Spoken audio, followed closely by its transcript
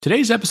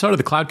Today's episode of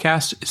the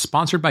Cloudcast is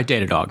sponsored by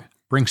Datadog.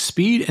 Bring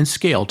speed and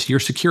scale to your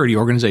security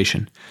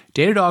organization.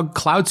 Datadog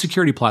Cloud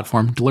Security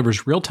Platform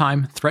delivers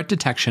real-time threat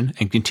detection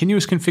and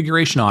continuous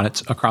configuration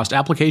audits across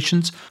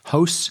applications,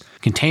 hosts,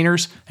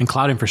 containers, and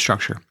cloud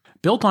infrastructure.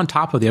 Built on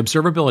top of the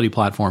observability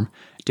platform,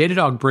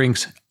 Datadog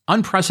brings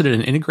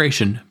unprecedented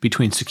integration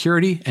between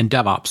security and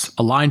DevOps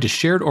aligned to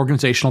shared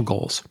organizational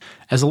goals.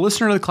 As a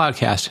listener to the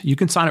Cloudcast, you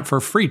can sign up for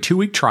a free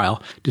 2-week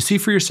trial to see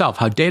for yourself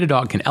how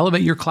Datadog can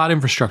elevate your cloud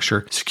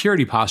infrastructure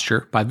security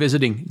posture by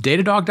visiting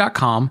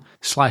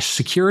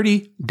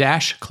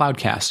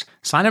datadog.com/security-cloudcast.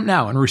 Sign up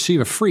now and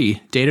receive a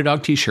free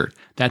Datadog t-shirt.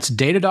 That's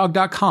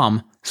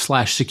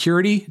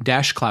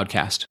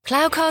datadog.com/security-cloudcast.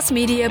 Cloudcast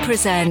Media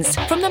presents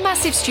from the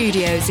massive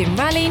studios in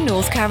Raleigh,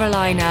 North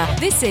Carolina.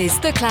 This is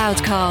the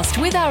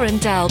Cloudcast with Aaron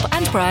Delp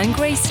and Brian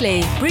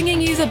Gracely,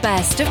 bringing you the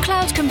best of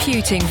cloud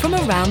computing from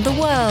around the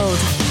world.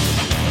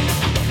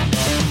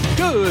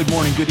 Good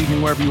morning, good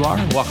evening, wherever you are.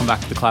 Welcome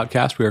back to the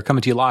Cloudcast. We are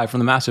coming to you live from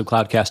the massive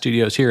Cloudcast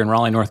studios here in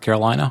Raleigh, North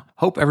Carolina.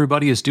 Hope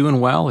everybody is doing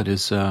well. It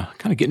is kind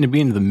of getting to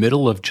be into the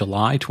middle of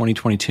July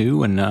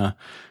 2022, and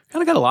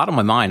kind of got a lot on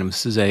my mind.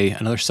 This is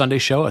another Sunday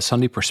show, a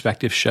Sunday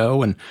Perspective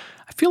show, and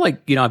I feel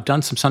like, I've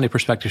done some Sunday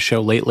Perspective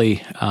show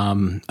lately. I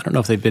don't know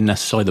if they've been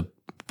necessarily the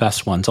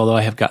best ones, although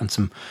I have gotten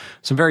some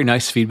very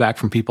nice feedback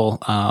from people.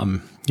 I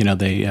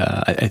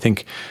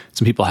think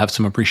some people have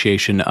some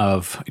appreciation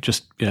of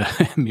just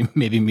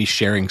maybe me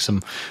sharing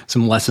some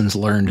lessons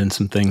learned and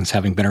some things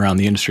having been around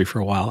the industry for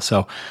a while.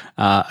 So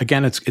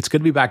again, it's good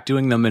to be back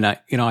doing them. And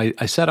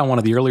I said on one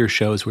of the earlier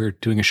shows, we were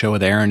doing a show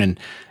with Aaron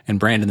and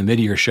Brandon, the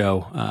mid-year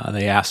show.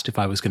 They asked if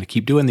I was going to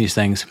keep doing these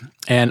things,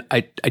 and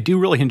I do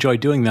really enjoy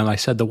doing them. I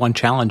said the one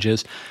challenge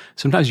is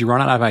sometimes you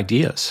run out of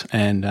ideas,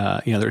 and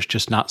there's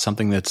just not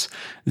something that's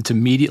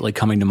immediately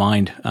coming to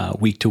mind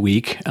week to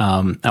week.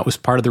 That was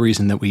part of the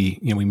reason that we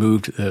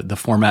moved the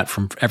format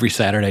from every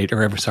Sunday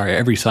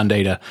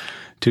to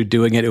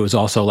doing it. It was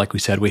also, like we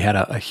said, we had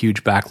a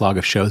huge backlog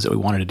of shows that we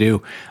wanted to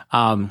do.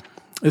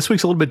 This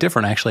week's a little bit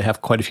different. I actually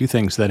have quite a few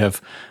things that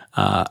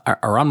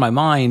are on my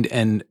mind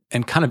and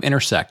kind of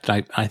intersect.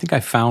 I think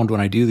I found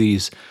when I do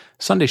these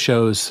Sunday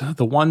shows,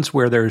 the ones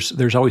where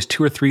there's always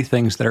 2 or 3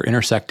 things that are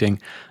intersecting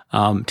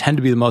tend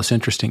to be the most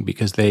interesting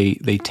because they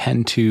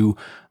tend to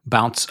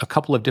bounce a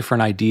couple of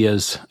different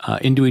ideas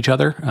into each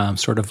other,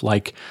 sort of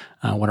like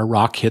when a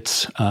rock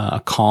hits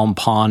a calm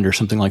pond or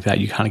something like that.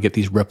 You kind of get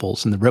these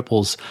ripples, and the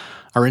ripples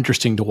are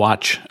interesting to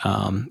watch,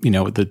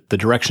 the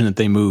direction that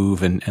they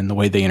move and the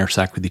way they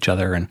intersect with each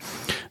other. And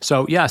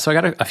so I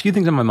got a few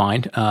things on my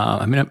mind.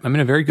 I'm in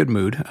a very good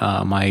mood.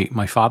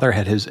 My father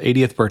had his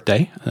 80th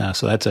birthday,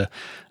 so that's a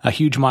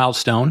huge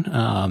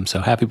milestone. So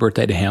happy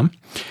birthday to him.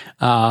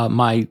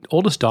 My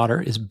oldest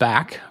daughter is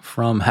back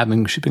from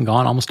she's been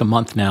gone almost a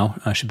month now.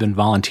 She's been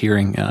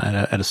volunteering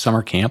at a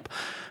summer camp.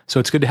 So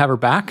it's good to have her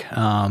back.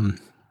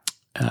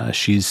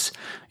 She's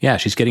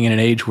getting in an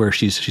age where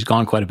she's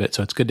gone quite a bit.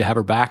 So it's good to have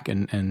her back.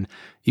 And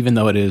even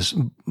though it is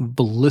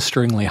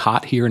blisteringly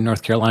hot here in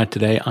North Carolina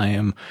today, I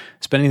am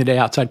spending the day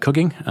outside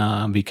cooking,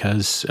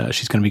 because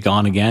she's going to be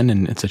gone again.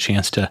 And it's a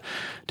chance to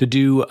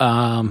do,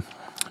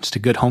 just a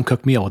good home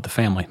cooked meal with the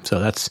family. So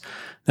that's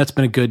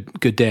been a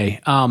good day.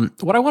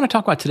 What I want to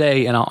talk about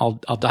today, and I'll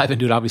dive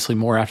into it obviously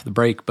more after the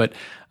break, but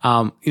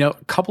a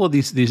couple of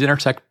these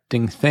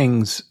intersecting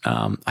things.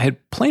 I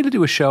had planned to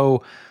do a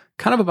show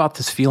kind of about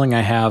this feeling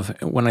I have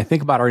when I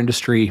think about our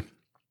industry,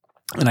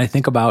 and I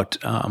think about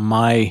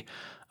my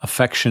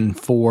affection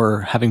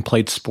for having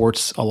played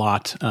sports a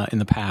lot in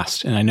the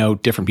past. And I know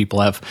different people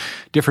have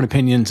different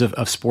opinions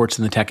of sports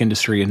in the tech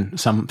industry, and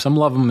some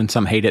love them and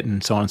some hate it,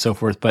 and so on and so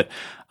forth. But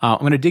I'm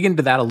going to dig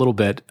into that a little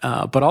bit.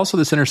 But also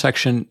this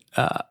intersection,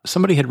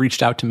 somebody had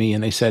reached out to me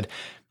and they said,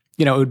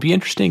 it would be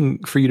interesting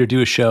for you to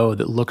do a show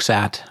that looks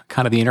at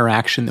kind of the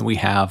interaction that we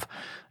have,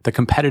 the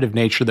competitive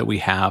nature that we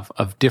have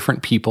of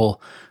different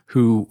people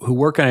who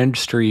work in an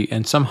industry,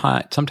 and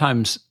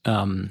sometimes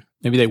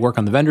maybe they work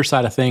on the vendor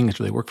side of things,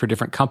 or they work for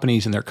different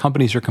companies and their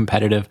companies are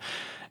competitive.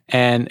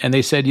 And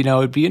they said,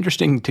 it'd be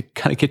interesting to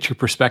kind of get your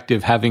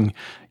perspective, having,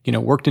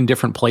 worked in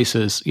different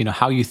places,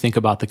 how you think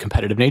about the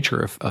competitive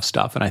nature of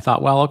stuff. And I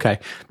thought, well, okay,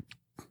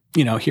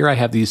 here I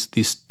have these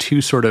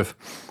 2 sort of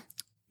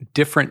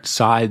different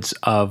sides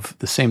of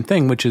the same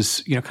thing, which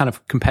is, kind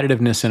of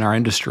competitiveness in our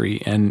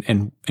industry,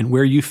 and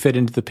where you fit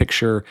into the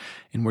picture,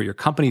 and where your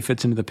company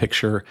fits into the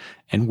picture,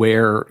 and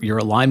where your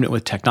alignment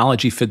with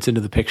technology fits into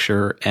the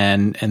picture,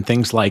 and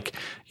things like,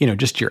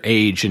 just your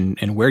age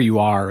and where you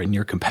are and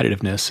your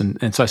competitiveness.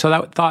 And so I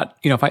thought,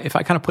 if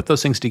I kind of put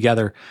those things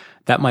together,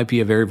 that might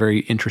be a very, very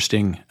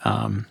interesting,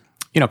 kind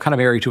of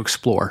area to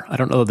explore. I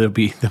don't know there'll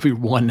be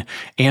one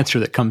answer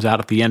that comes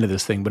out at the end of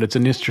this thing, but it's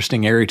an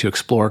interesting area to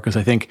explore, because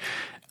I think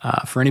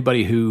For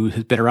anybody who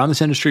has been around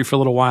this industry for a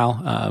little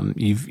while,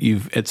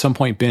 you've at some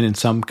point been in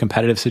some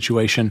competitive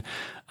situation.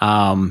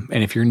 And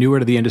if you're newer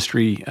to the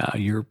industry,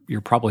 you're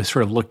probably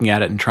sort of looking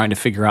at it and trying to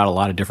figure out a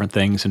lot of different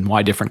things and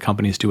why different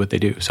companies do what they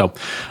do. So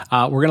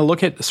we're going to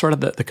look at sort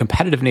of the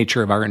competitive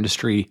nature of our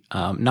industry,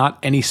 not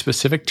any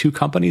specific two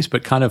companies,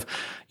 but kind of,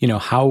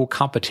 how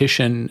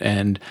competition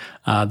and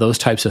those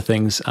types of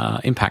things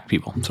impact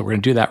people. So we're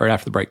going to do that right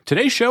after the break.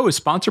 Today's show is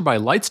sponsored by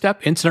Lightstep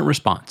Incident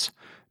Response.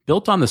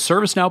 Built on the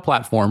ServiceNow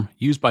platform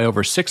used by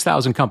over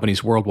 6,000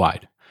 companies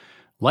worldwide.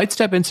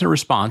 Lightstep Incident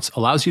Response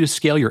allows you to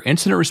scale your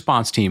incident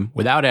response team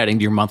without adding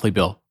to your monthly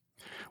bill.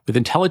 With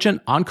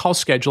intelligent on-call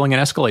scheduling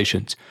and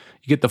escalations,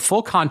 you get the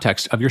full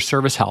context of your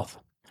service health.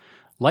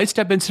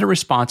 Lightstep Incident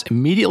Response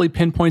immediately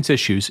pinpoints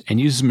issues and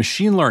uses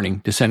machine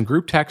learning to send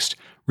group text,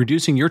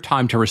 reducing your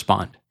time to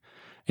respond.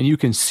 And you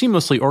can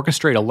seamlessly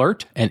orchestrate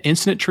alert and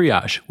incident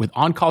triage with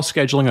on-call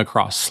scheduling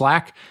across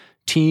Slack,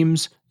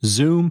 Teams,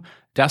 Zoom,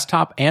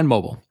 desktop, and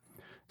mobile.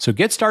 So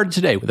get started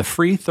today with a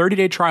free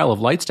 30-day trial of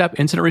Lightstep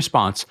Incident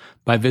Response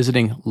by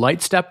visiting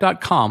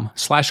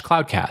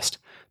lightstep.com/cloudcast.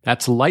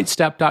 That's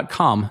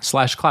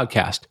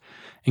lightstep.com/cloudcast.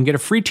 And get a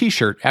free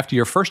t-shirt after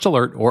your first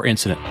alert or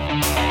incident.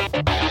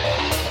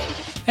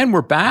 And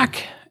we're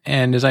back.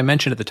 And as I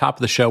mentioned at the top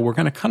of the show, we're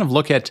going to kind of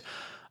look at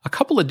a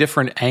couple of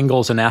different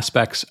angles and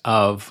aspects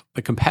of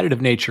the competitive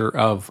nature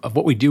of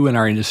what we do in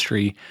our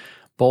industry,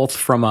 both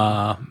from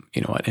an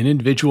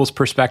individual's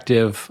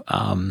perspective,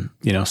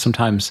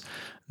 sometimes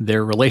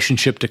their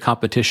relationship to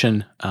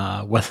competition,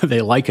 whether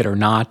they like it or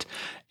not,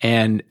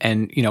 and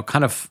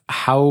kind of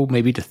how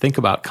maybe to think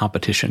about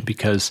competition,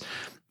 because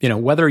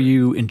whether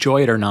you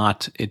enjoy it or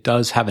not, it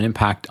does have an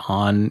impact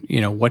on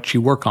what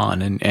you work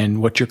on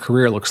and what your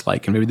career looks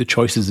like, and maybe the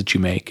choices that you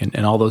make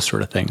and all those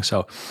sort of things.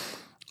 So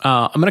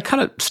I'm going to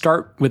kind of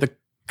start with a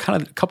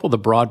couple of the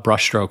broad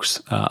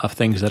brushstrokes of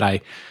things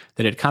that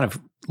it kind of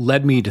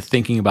led me to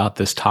thinking about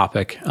this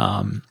topic.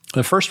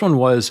 The first one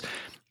was,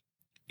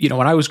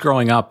 when I was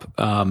growing up,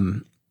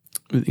 the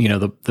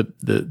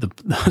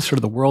sort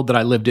of the world that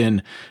I lived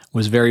in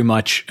was very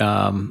much,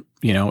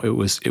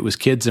 it was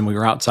kids and we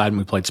were outside and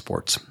we played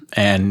sports.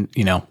 And,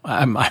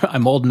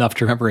 I'm old enough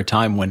to remember a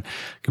time when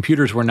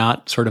computers were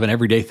not sort of an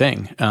everyday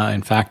thing.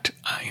 In fact,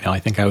 I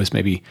think I was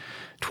maybe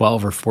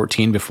 12 or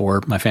 14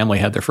 before my family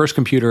had their first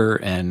computer,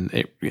 and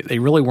they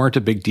really weren't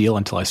a big deal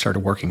until I started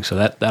working. So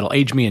that'll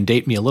age me and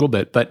date me a little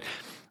bit. But,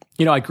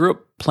 I grew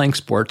up playing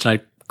sports, and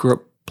I grew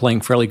up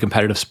playing fairly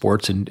competitive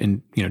sports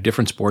in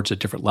different sports at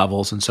different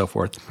levels and so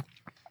forth.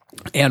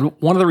 And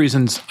one of the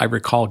reasons I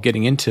recall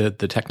getting into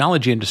the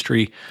technology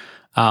industry,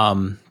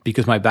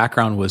 because my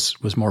background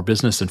was more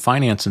business and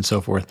finance and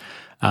so forth,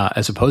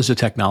 as opposed to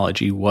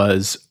technology,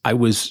 was I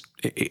was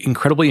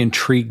incredibly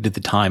intrigued at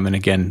the time. And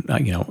again,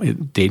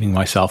 dating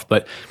myself,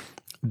 but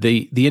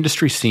the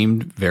industry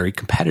seemed very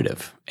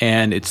competitive,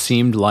 and it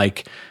seemed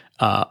like,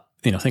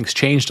 things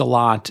changed a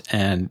lot,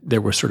 and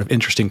there were sort of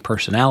interesting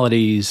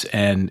personalities,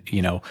 and,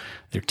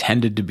 there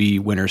tended to be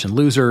winners and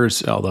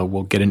losers, although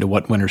we'll get into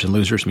what winners and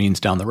losers means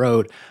down the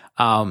road.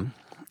 And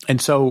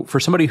so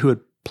for somebody who had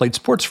played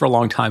sports for a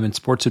long time, and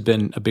sports had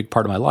been a big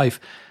part of my life,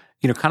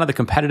 kind of the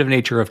competitive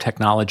nature of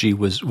technology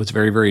was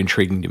very, very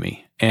intriguing to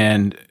me,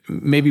 and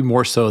maybe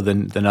more so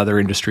than other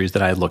industries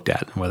that I had looked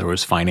at, whether it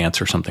was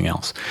finance or something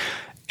else.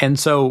 And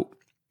so,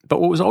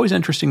 but what was always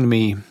interesting to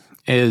me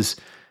is,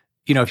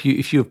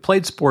 if you have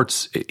played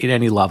sports at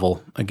any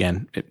level,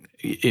 again,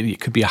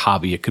 it could be a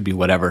hobby, it could be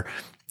whatever,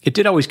 it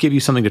did always give you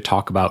something to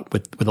talk about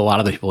with a lot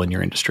of the people in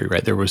your industry,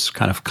 right? There was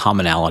kind of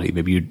commonality.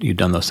 Maybe you'd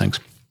done those things.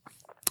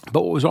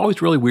 But what was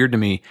always really weird to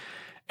me,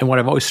 and what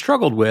I've always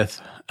struggled with,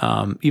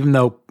 even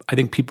though I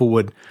think people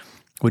would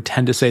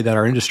tend to say that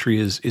our industry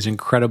is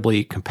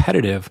incredibly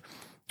competitive,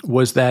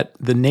 was that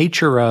the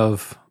nature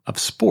of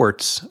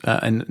sports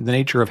and the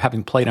nature of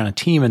having played on a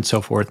team and so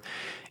forth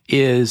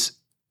is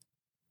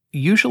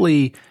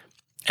usually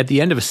at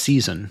the end of a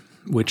season,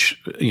 which,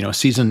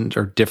 seasons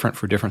are different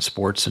for different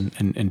sports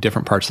and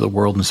different parts of the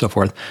world and so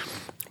forth.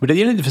 But at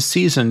the end of a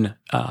season,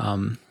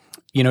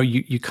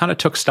 you kind of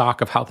took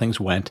stock of how things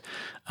went.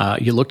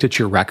 You looked at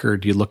your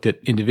record, you looked at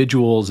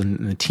individuals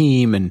and the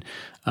team and,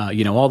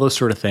 all those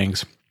sort of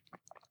things.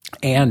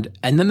 And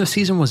then the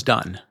season was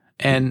done.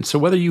 And so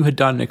whether you had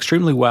done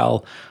extremely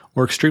well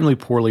or extremely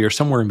poorly or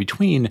somewhere in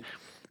between,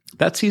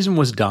 that season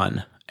was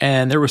done.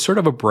 And there was sort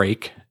of a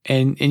break,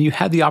 and you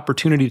had the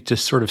opportunity to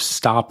sort of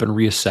stop and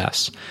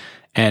reassess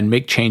and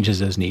make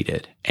changes as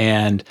needed.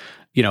 And,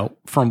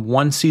 from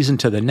one season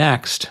to the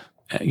next,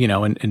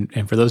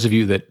 and for those of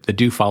you that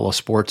do follow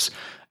sports,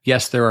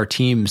 yes, there are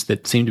teams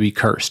that seem to be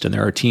cursed, and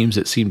there are teams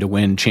that seem to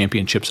win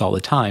championships all the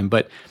time.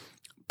 But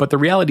the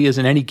reality is,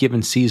 in any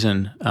given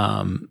season,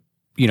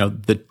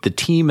 the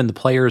team and the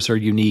players are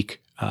unique.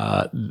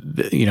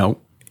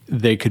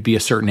 They could be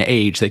a certain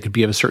age, they could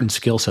be of a certain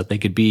skill set, they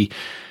could be,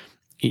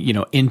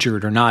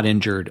 injured or not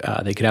injured.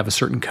 They could have a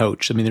certain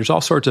coach. I mean, there's all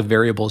sorts of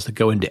variables that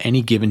go into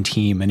any given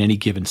team and any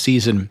given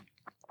season,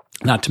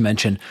 not to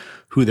mention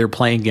who they're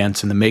playing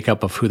against and the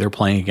makeup of who they're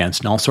playing against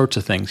and all sorts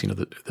of things,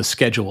 the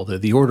schedule,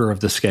 the order of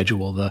the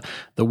schedule,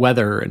 the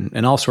weather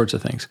and all sorts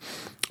of things.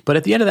 But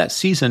at the end of that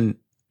season,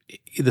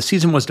 the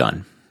season was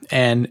done.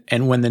 And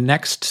when the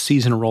next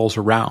season rolls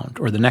around,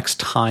 or the next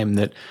time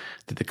that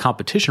the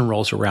competition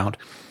rolls around,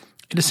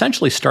 it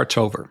essentially starts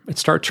over. It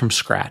starts from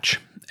scratch.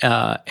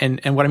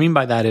 And what I mean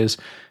by that is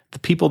the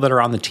people that are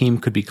on the team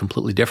could be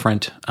completely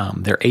different.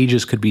 Their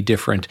ages could be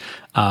different.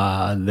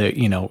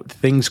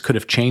 Things could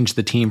have changed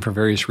the team for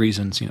various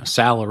reasons.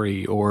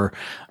 Salary, or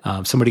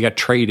somebody got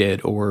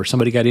traded, or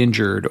somebody got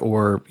injured,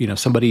 or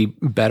somebody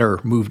better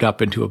moved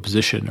up into a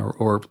position,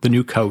 or the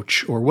new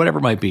coach, or whatever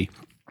it might be.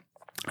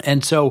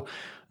 And so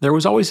there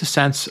was always a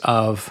sense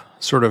of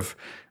sort of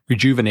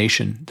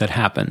rejuvenation that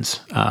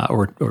happens,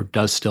 or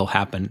does still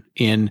happen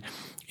in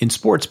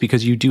sports,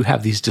 because you do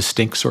have these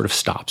distinct sort of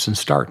stops and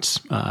starts.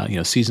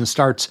 Season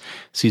starts,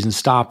 season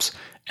stops,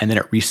 and then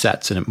it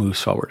resets and it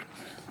moves forward.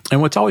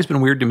 And what's always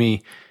been weird to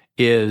me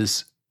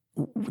is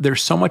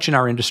there's so much in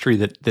our industry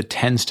that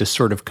tends to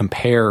sort of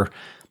compare,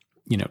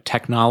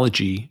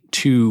 technology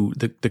to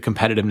the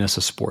competitiveness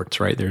of sports,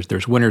 right?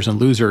 There's winners and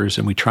losers,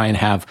 and we try and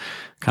have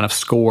kind of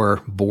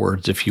score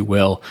boards, if you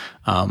will.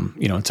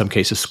 In some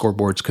cases,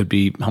 scoreboards could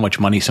be how much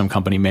money some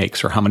company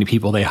makes, or how many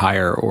people they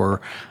hire,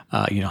 or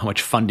how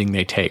much funding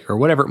they take, or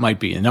whatever it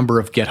might be, the number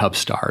of GitHub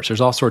stars.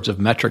 There's all sorts of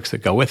metrics that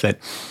go with it.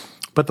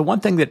 But the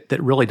one thing that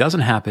really doesn't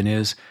happen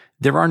is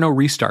there are no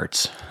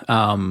restarts.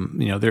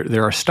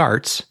 There are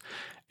starts,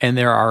 and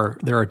there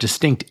are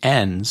distinct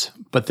ends,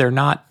 but they're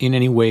not in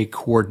any way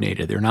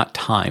coordinated. They're not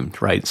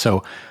timed, right?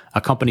 So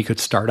a company could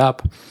start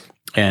up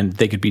and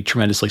they could be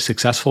tremendously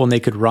successful and they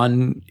could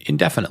run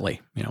indefinitely,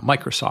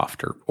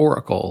 Microsoft or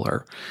Oracle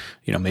or,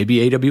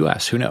 maybe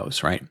AWS, who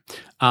knows, right?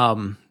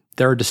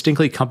 There are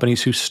distinctly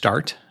companies who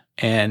start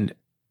and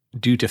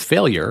due to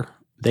failure,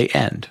 they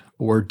end,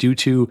 or due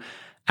to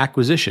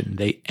acquisition,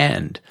 they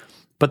end.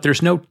 But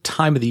there's no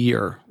time of the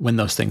year when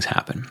those things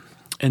happen.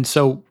 And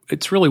so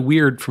it's really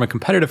weird from a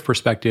competitive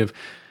perspective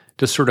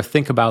to sort of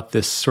think about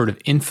this sort of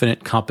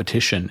infinite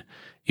competition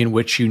in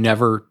which you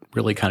never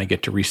really kind of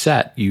get to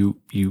reset. You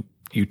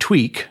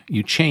tweak,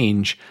 you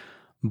change,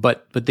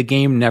 but the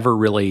game never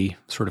really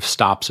sort of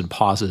stops and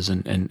pauses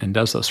and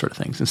does those sort of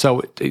things. And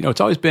so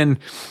it's always been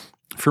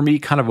for me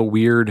kind of a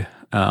weird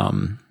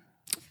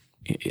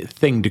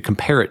thing to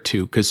compare it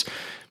to, because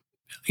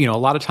a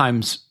lot of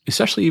times,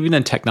 especially even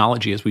in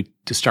technology, as we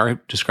describe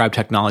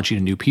technology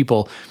to new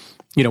people,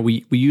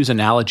 we use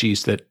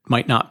analogies that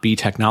might not be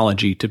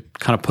technology to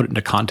kind of put it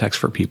into context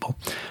for people.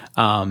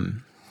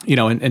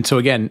 And so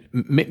again,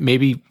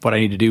 maybe what I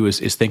need to do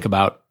is think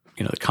about,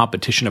 the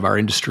competition of our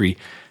industry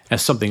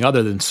as something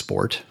other than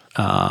sport.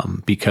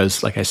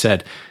 Because like I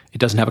said, it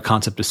doesn't have a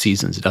concept of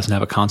seasons. It doesn't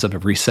have a concept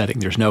of resetting.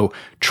 There's no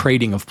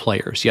trading of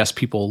players. Yes,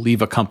 people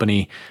leave a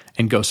company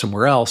and go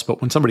somewhere else,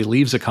 but when somebody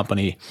leaves a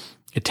company,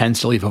 it tends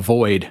to leave a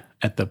void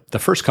at the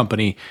first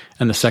company,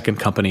 and the second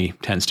company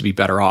tends to be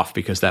better off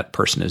because that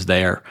person is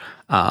there,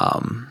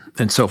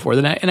 and so forth.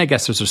 And I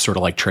guess there's just sort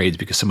of like trades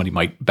because somebody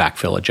might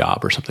backfill a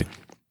job or something.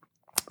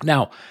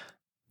 Now,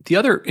 the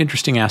other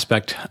interesting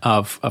aspect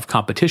of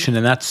competition,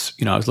 and that's,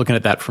 I was looking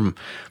at that from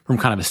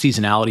kind of a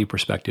seasonality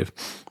perspective,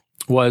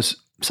 was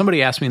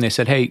somebody asked me and they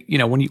said, hey,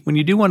 when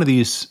you do one of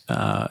these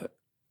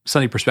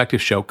Sunday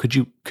Perspective show, could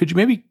you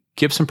maybe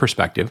give some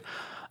perspective,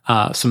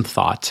 some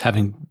thoughts,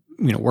 having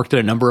worked at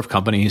a number of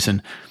companies,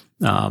 and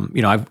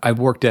I've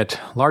worked at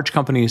large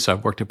companies.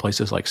 I've worked at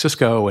places like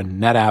Cisco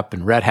and NetApp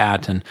and Red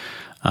Hat, and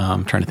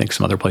I'm trying to think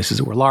some other places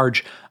that were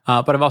large.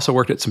 But I've also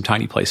worked at some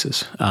tiny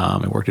places.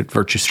 I worked at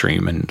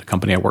VirtuStream, and the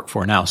company I work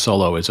for now,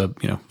 Solo, is a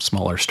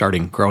smaller,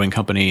 starting, growing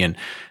company,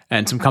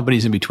 and some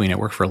companies in between. I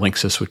worked for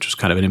Linksys, which was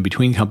kind of an in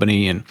between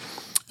company, and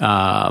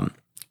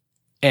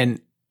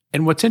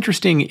what's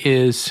interesting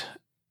is,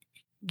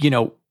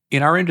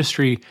 in our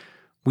industry,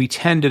 we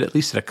tend to, at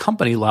least at a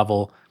company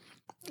level,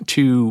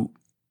 to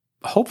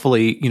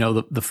hopefully,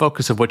 the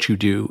focus of what you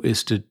do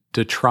is to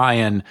try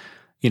and,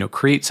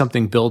 create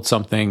something, build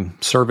something,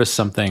 service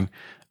something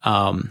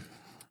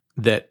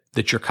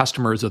that your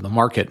customers or the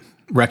market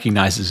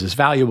recognizes as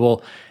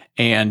valuable,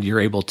 and you're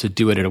able to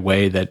do it in a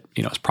way that,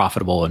 is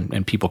profitable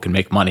and people can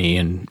make money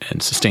and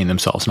sustain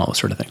themselves and all those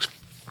sort of things.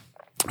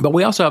 But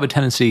we also have a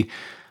tendency,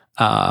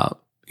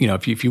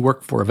 if you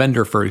work for a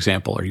vendor, for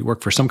example, or you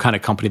work for some kind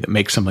of company that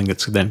makes something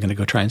that's then going to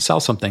go try and sell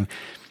something,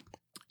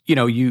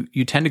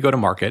 you tend to go to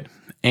market,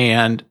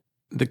 and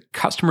the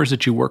customers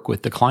that you work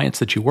with, the clients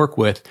that you work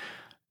with,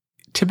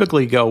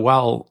 typically go,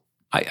 well,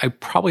 I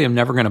probably am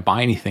never going to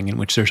buy anything in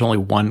which there's only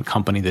one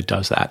company that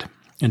does that.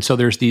 And so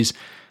there's these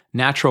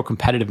natural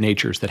competitive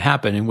natures that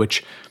happen in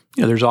which,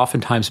 there's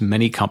oftentimes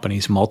many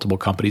companies, multiple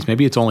companies,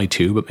 maybe it's only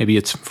two, but maybe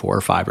it's 4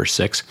 or 5 or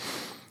 6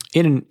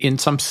 in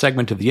some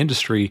segment of the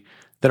industry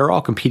that are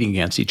all competing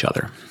against each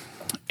other.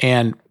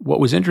 And what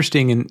was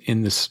interesting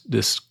in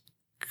this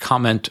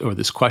comment or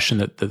this question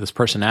that this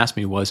person asked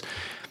me was,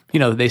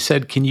 they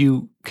said, can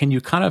you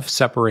kind of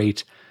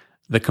separate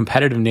the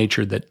competitive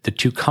nature that the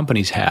two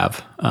companies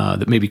have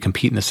that maybe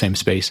compete in the same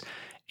space,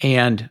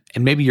 and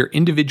maybe your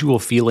individual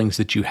feelings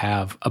that you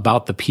have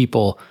about the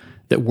people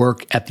that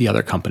work at the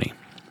other company.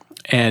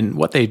 And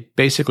what they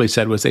basically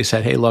said was they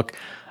said, hey, look,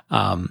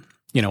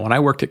 when I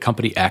worked at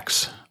company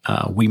X,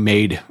 we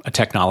made a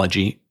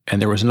technology,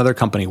 and there was another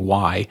company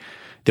Y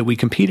that we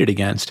competed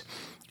against.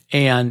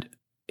 And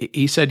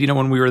he said,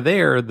 when we were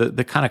there,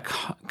 the kind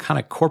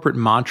of corporate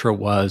mantra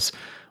was,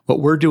 what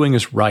we're doing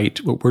is right,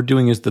 what we're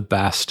doing is the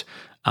best,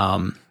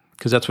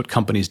 because that's what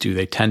companies do.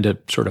 They tend to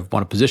sort of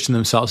want to position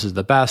themselves as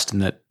the best,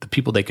 and that the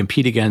people they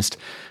compete against,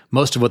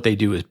 most of what they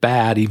do is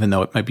bad, even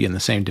though it might be in the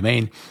same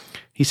domain.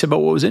 He said, but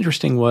what was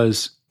interesting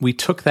was we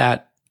took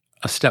that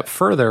a step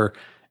further,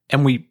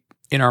 and we,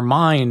 in our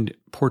mind,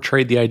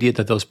 portrayed the idea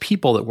that those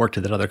people that worked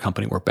at that other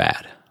company were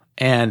bad.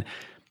 And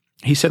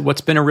he said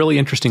what's been a really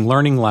interesting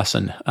learning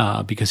lesson,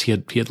 because he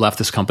had left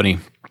this company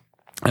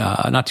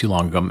not too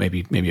long ago,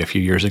 maybe a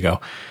few years ago.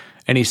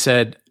 And he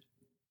said,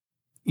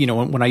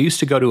 when I used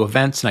to go to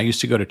events and I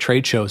used to go to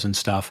trade shows and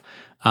stuff,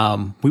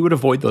 we would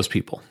avoid those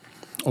people,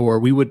 or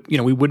we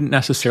wouldn't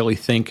necessarily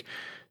think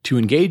to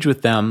engage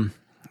with them,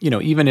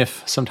 even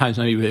if sometimes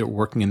maybe they were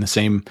working in the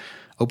same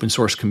open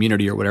source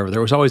community or whatever.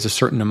 There was always a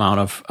certain amount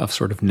of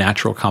sort of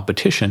natural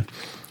competition.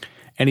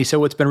 And he said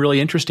what's been really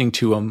interesting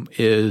to him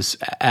is,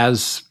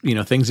 as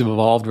things have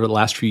evolved over the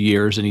last few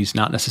years, and he's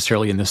not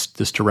necessarily in this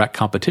direct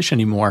competition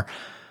anymore,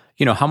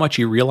 how much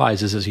he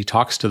realizes as he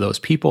talks to those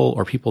people,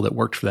 or people that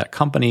worked for that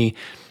company,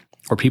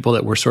 or people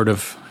that were sort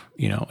of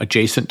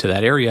adjacent to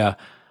that area,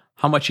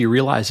 how much he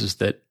realizes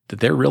that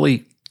they're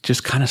really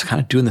just kind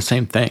of doing the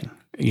same thing.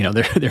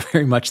 They're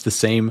very much the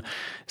same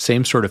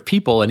sort of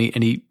people. And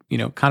he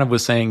kind of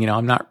was saying,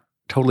 I'm not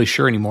totally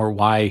sure anymore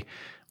why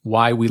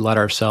we let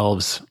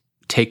ourselves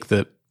take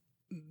the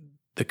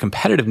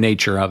competitive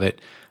nature of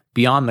it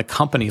beyond the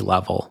company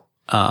level,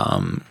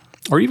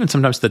 or even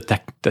sometimes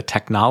the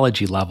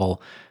technology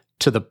level,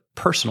 to the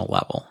personal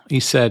level.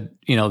 He said,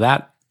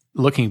 that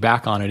looking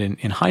back on it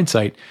in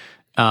hindsight,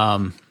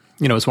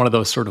 it's one of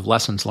those sort of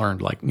lessons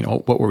learned, like,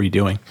 what were we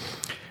doing?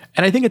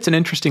 And I think it's an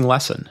interesting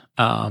lesson,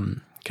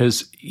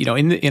 because,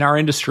 in our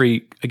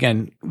industry,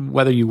 again,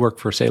 whether you work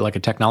for, say, like a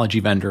technology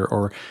vendor,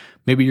 or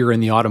maybe you're in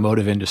the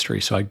automotive industry.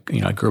 So I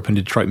grew up in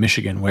Detroit,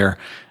 Michigan, where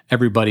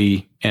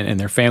everybody and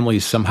their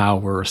families somehow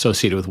were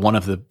associated with one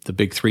of the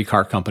big three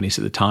car companies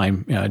at the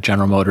time,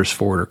 General Motors,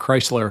 Ford, or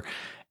Chrysler.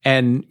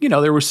 And,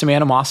 there was some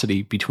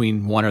animosity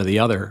between one or the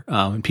other,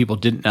 and people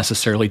didn't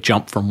necessarily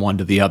jump from one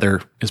to the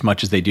other as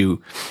much as they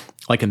do,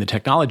 like in the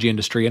technology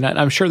industry. And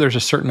I'm sure there's a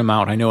certain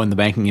amount, I know in the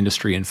banking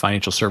industry and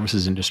financial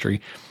services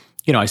industry,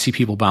 I see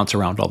people bounce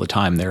around all the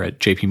time. They're at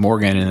JP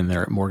Morgan, and then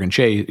they're at Morgan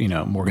Chase,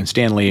 Morgan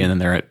Stanley, and then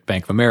they're at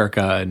Bank of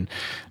America and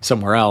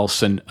somewhere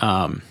else, and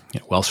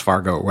Wells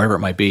Fargo, or wherever it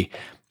might be.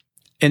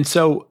 And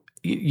so,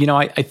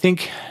 I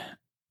think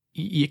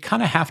you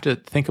kind of have to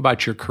think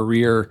about your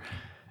career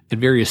at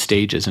various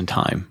stages in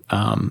time.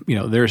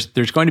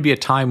 There's going to be a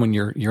time when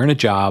you're in a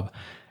job,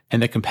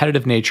 and the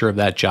competitive nature of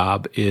that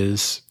job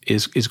is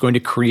going to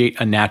create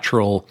a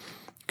natural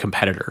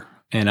competitor.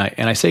 And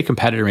I say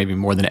competitor maybe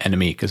more than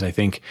enemy, because I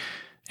think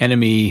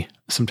enemy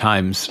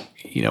sometimes,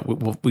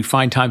 we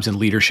find times in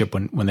leadership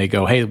when they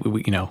go, hey,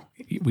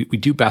 we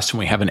do best when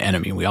we have an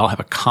enemy. We all have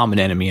a common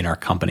enemy in our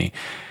company.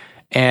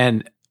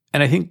 And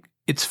I think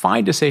it's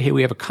fine to say, hey,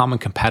 we have a common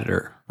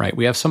competitor, right?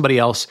 We have somebody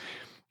else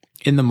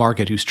in the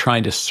market who's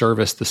trying to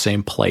service the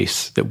same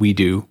place that we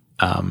do.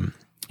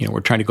 We're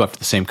trying to go after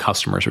the same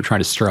customers. We're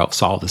trying to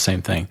solve the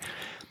same thing.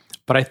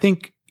 But I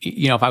think,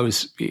 if I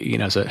was,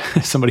 as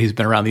somebody who's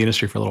been around the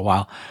industry for a little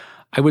while,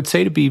 I would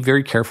say to be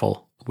very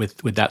careful with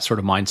that sort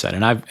of mindset.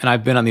 And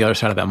I've been on the other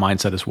side of that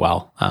mindset as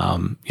well.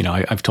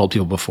 I've told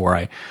people before,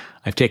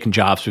 I've taken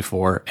jobs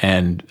before,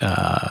 and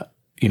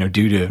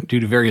due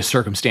to various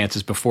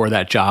circumstances before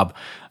that job,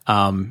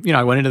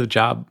 I went into the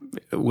job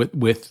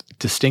with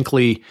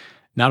distinctly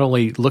not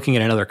only looking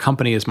at another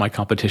company as my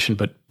competition,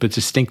 but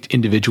distinct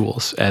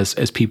individuals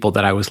as people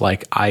that I was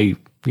like, I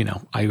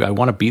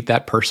want to beat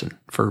that person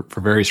for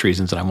various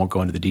reasons, and I won't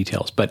go into the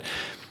details. But,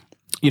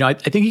 I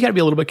think you got to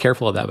be a little bit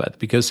careful of that,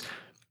 because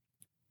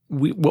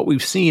what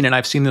we've seen, and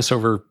I've seen this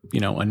over,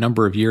 a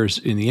number of years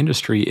in the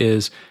industry,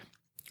 is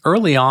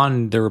early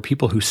on, there were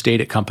people who stayed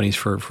at companies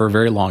for a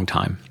very long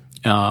time.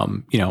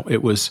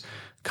 It was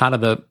kind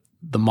of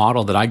the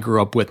model that I grew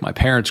up with, my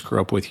parents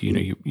grew up with.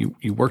 You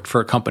worked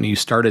for a company, you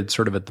started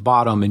sort of at the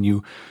bottom, and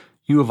you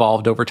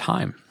evolved over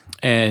time.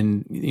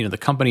 And, the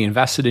company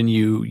invested in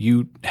you,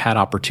 you had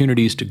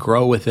opportunities to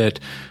grow with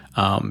it.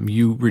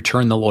 You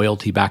return the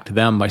loyalty back to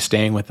them by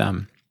staying with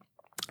them.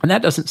 And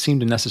that doesn't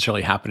seem to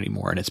necessarily happen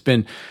anymore. And it's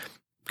been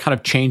kind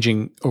of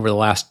changing over the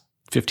last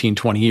 15,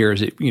 20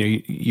 years.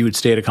 You would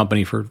stay at a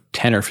company for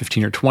 10 or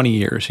 15 or 20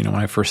 years. When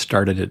I first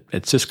started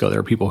at Cisco, there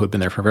were people who had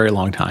been there for a very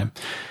long time.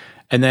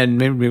 And then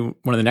maybe one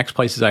of the next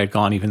places I had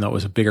gone, even though it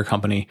was a bigger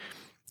company,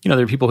 there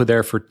were people who were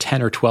there for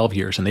 10 or 12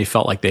 years, and they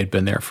felt like they'd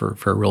been there for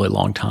a really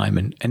long time.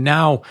 And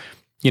now,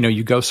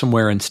 you go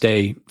somewhere and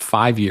stay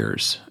 5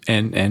 years,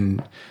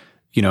 and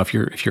if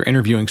you're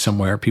interviewing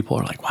somewhere, people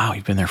are like, wow,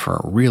 you've been there for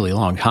a really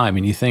long time.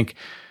 And you think,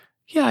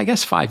 yeah, I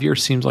guess 5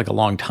 years seems like a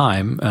long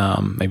time.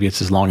 Maybe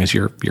it's as long as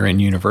you're in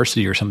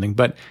university or something,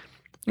 but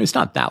it's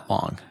not that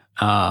long.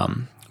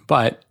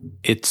 But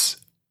it's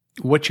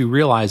what you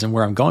realize, and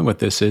where I'm going with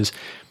this is,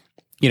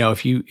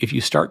 if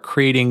you start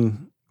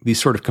creating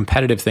these sort of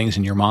competitive things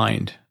in your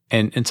mind,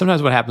 and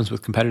sometimes what happens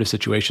with competitive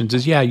situations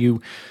is,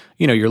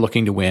 you're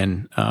looking to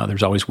win.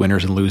 There's always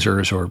winners and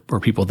losers, or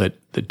people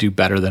that do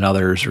better than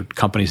others, or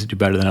companies that do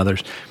better than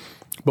others.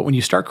 But when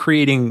you start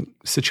creating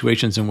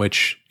situations in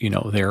which,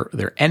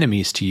 they're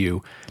enemies to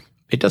you,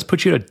 it does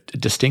put you at a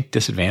distinct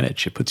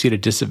disadvantage. It puts you at a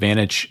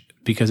disadvantage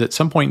because at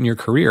some point in your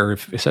career,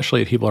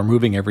 especially if people are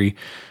moving every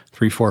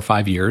 3, 4,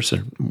 5 years, or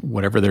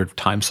whatever their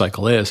time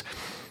cycle is,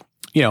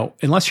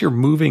 unless you're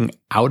moving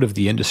out of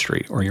the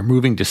industry, or you're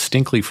moving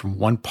distinctly from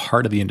one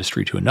part of the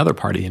industry to another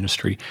part of the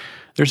industry,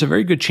 there's a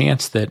very good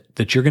chance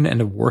that you're going to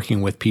end up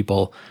working with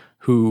people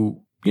who,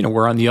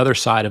 were on the other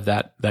side of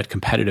that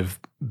competitive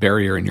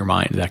barrier in your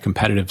mind, that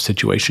competitive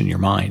situation in your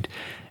mind.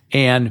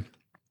 And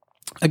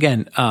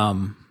again,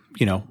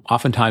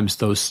 oftentimes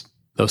those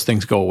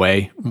things go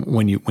away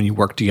when you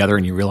work together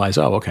and you realize,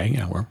 oh,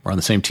 okay, we're on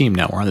the same team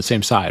now, we're on the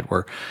same side,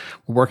 we're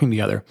working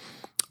together.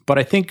 But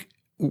I think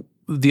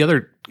the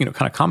other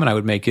kind of comment I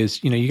would make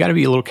is, you got to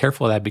be a little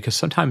careful of that, because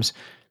sometimes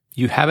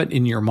you have it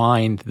in your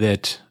mind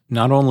that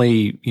not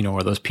only,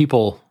 are those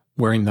people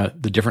wearing the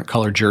different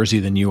color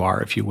jersey than you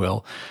are, if you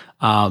will,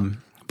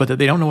 but that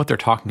they don't know what they're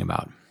talking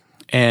about.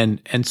 And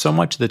so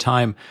much of the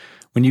time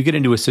when you get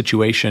into a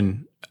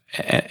situation,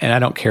 and I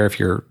don't care if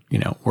you're,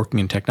 working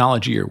in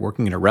technology, or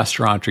working in a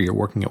restaurant, or you're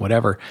working at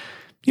whatever,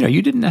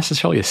 you didn't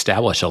necessarily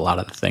establish a lot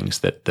of the things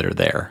that are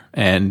there.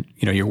 And,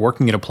 you're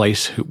working at a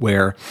place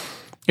where,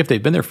 if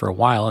they've been there for a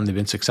while and they've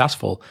been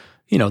successful,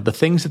 the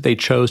things that they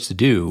chose to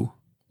do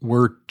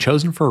were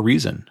chosen for a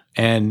reason.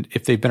 And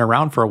if they've been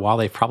around for a while,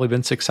 they've probably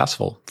been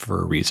successful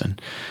for a reason.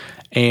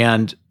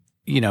 And,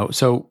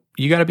 so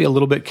you got to be a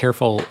little bit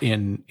careful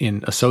in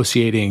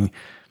associating,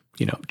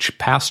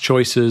 past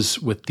choices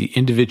with the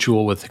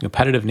individual, with the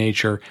competitive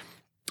nature.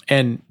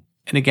 And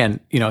again,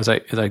 as I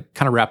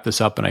kind of wrap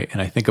this up and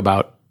I think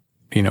about,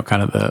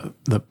 kind of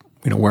the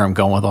where I'm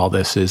going with all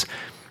this is,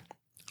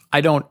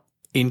 I don't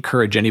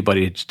encourage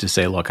anybody to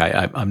say, look,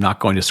 I'm not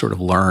going to sort of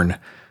learn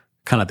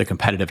kind of the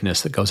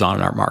competitiveness that goes on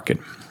in our market,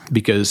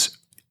 because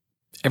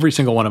every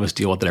single one of us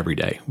deal with it every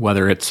day,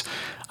 whether it's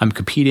I'm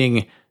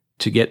competing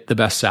to get the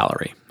best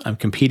salary, I'm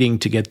competing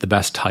to get the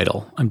best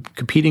title, I'm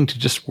competing to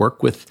just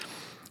work with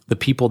the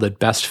people that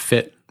best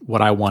fit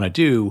what I want to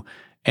do,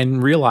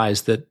 and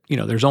realize that,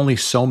 there's only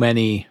so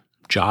many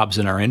jobs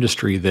in our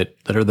industry that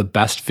are the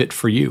best fit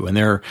for you. And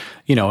they're,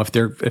 if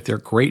they're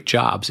great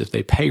jobs, if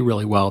they pay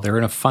really well, they're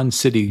in a fun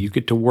city, you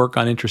get to work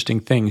on interesting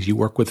things, you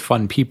work with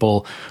fun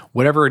people,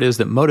 whatever it is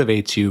that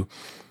motivates you,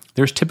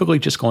 there's typically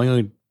just there's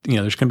going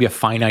to be a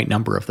finite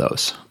number of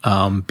those.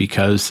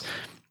 Because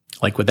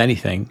like with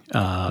anything,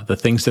 the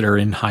things that are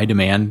in high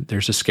demand,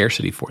 there's a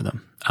scarcity for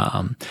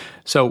them.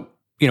 So,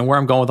 where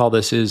I'm going with all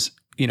this is,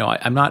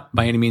 I'm not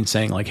by any means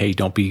saying like, hey,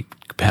 don't be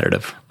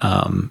competitive.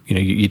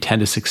 You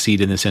tend to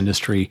succeed in this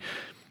industry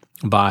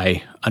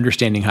by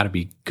understanding how to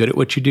be good at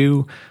what you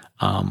do,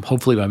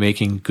 hopefully by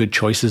making good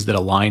choices that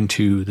align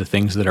to the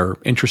things that are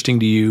interesting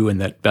to you and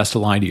that best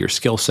align to your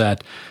skill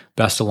set,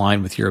 best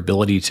align with your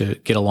ability to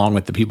get along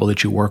with the people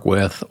that you work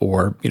with,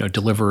 or,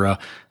 deliver a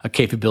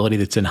capability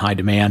that's in high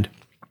demand.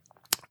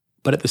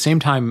 But at the same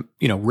time,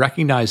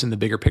 recognizing the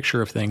bigger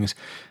picture of things,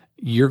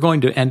 you're going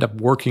to end up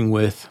working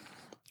with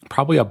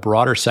probably a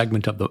broader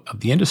segment of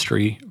the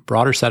industry,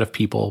 broader set of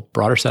people,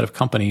 broader set of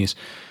companies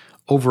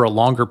over a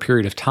longer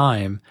period of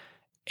time.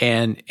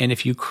 And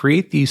if you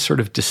create these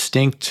sort of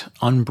distinct,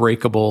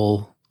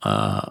 unbreakable,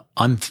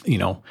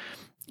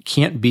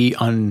 can't be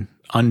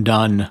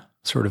undone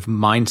sort of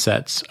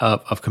mindsets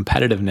of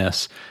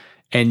competitiveness,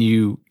 and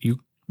you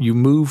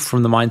move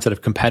from the mindset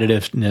of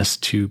competitiveness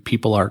to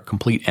people are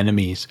complete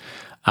enemies.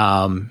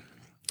 Again,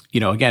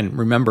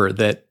 remember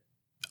that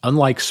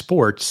unlike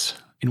sports,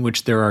 in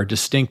which there are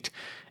distinct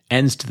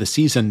ends to the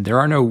season, there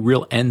are no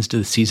real ends to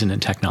the season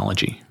in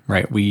technology,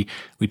 right? We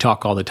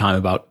talk all the time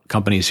about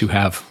companies who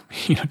have,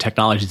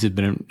 technologies that have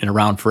been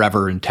around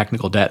forever and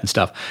technical debt and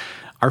stuff.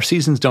 Our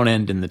seasons don't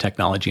end in the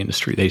technology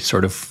industry. They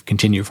sort of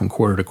continue from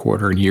quarter to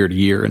quarter and year to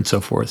year and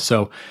so forth.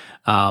 So,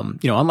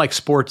 unlike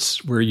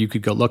sports where you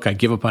could go, look, I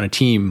give up on a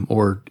team,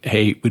 or,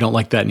 hey, we don't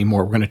like that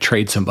anymore, we're going to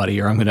trade somebody,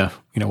 or I'm going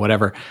to,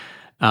 whatever.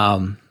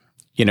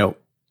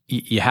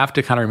 You have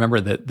to kind of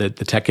remember that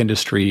the tech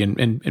industry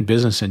and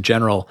business in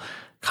general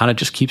kind of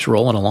just keeps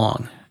rolling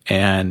along.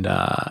 And,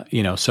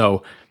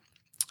 so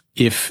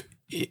if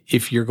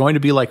you're going to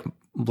be like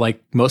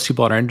most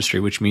people in our industry,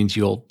 which means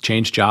you'll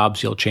change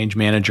jobs, you'll change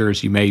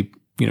managers, you may,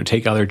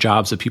 take other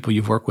jobs of people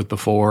you've worked with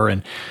before.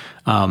 And,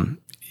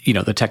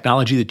 the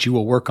technology that you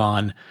will work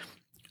on,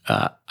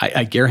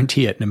 I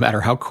guarantee it, no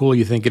matter how cool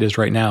you think it is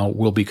right now,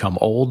 will become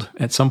old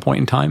at some point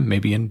in time,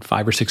 maybe in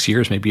 5 or 6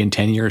 years, maybe in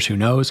 10 years, who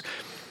knows?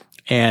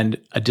 And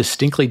a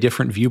distinctly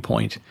different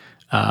viewpoint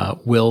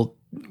will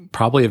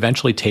probably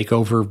eventually take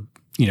over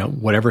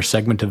whatever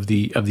segment of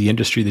the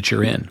industry that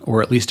you're in,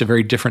 or at least a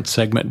very different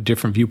segment,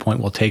 different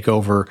viewpoint will take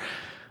over,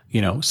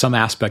 some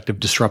aspect of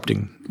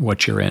disrupting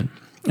what you're in.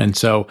 And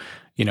so,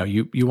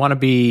 you want to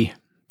be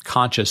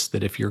conscious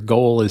that if your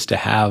goal is to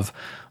have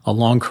a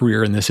long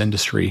career in this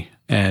industry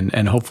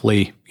and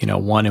hopefully,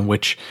 one in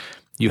which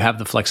you have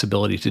the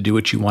flexibility to do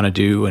what you want to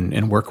do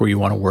and work where you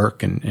want to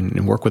work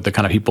and work with the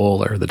kind of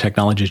people or the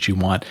technologies you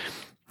want,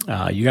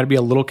 you got to be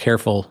a little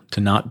careful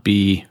to not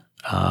be,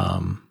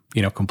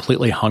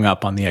 completely hung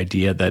up on the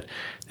idea that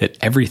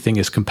everything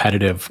is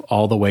competitive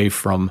all the way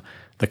from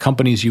the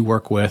companies you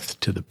work with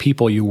to the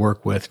people you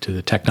work with to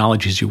the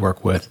technologies you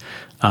work with.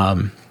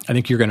 I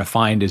think you're going to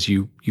find as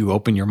you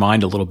open your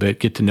mind a little bit,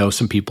 get to know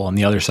some people on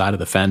the other side of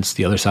the fence,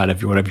 the other side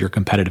of whatever your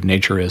competitive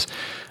nature is,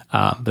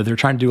 that they're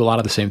trying to do a lot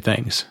of the same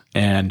things.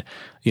 And,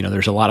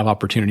 there's a lot of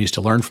opportunities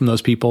to learn from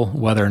those people,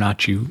 whether or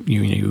not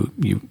you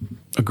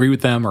agree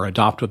with them or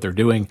adopt what they're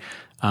doing.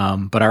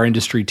 But our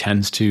industry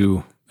tends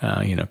to,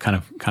 kind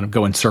of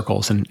go in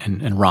circles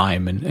and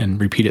rhyme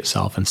and repeat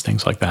itself and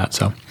things like that.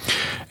 So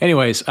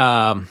anyways,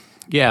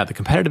 the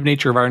competitive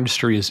nature of our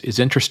industry is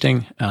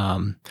interesting.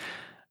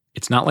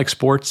 It's not like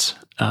sports.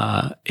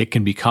 It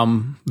can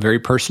become very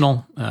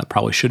personal,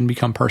 probably shouldn't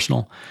become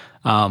personal.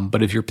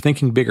 But if you're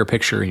thinking bigger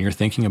picture and you're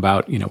thinking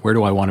about, where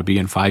do I want to be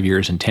in 5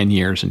 years and 10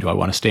 years? And do I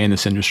want to stay in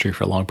this industry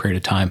for a long period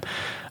of time?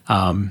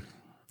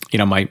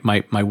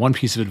 My one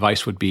piece of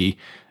advice would be,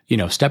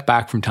 step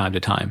back from time to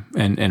time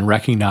and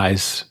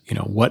recognize,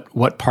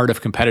 what part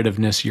of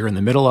competitiveness you're in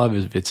the middle of,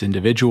 if it's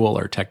individual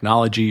or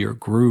technology or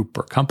group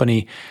or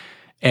company,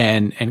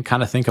 and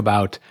kind of think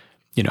about,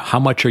 how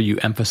much are you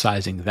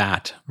emphasizing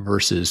that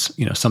versus,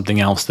 something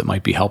else that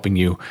might be helping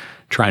you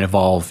try and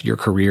evolve your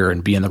career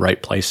and be in the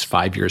right place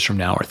 5 years from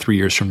now or 3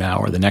 years from now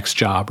or the next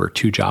job or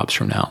 2 jobs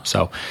from now.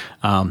 So,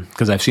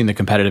 because I've seen the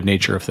competitive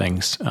nature of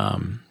things,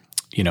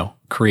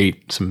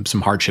 create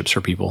some hardships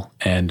for people.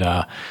 And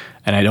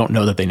I don't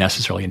know that they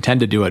necessarily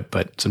intend to do it,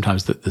 but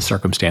sometimes the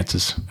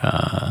circumstances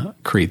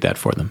create that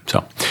for them.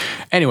 So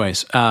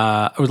anyways,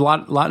 there was a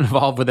lot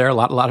involved with there, a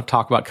lot of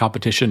talk about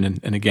competition.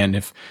 And again,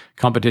 if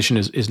competition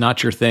is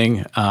not your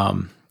thing,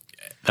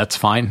 that's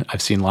fine.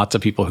 I've seen lots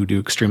of people who do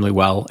extremely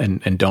well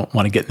and don't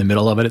want to get in the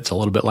middle of it. It's a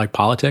little bit like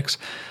politics.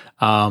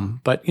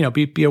 But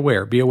be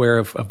aware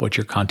of what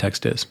your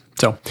context is.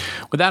 So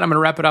with that, I'm going to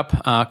wrap it up.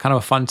 Kind of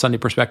a fun Sunday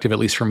perspective, at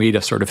least for me,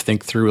 to sort of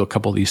think through a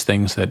couple of these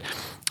things that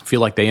feel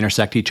like they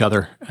intersect each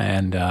other.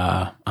 And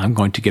I'm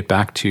going to get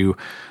back to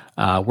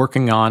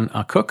working on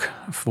a cook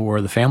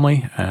for the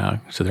family.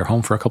 So they're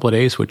home for a couple of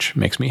days, which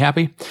makes me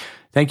happy.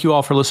 Thank you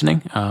all for listening.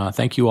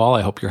 Thank you all.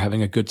 I hope you're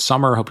having a good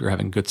summer. Hope you're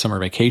having a good summer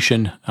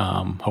vacation.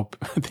 Hope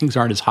things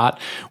aren't as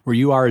hot where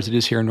you are as it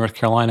is here in North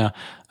Carolina.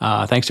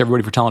 Thanks to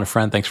everybody for telling a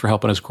friend. Thanks for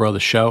helping us grow the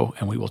show.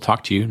 And we will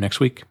talk to you next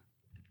week.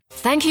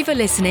 Thank you for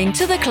listening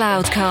to The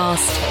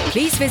Cloudcast.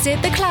 Please visit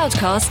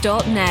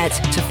thecloudcast.net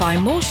to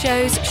find more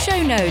shows,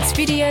 show notes,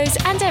 videos,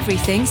 and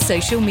everything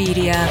social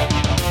media.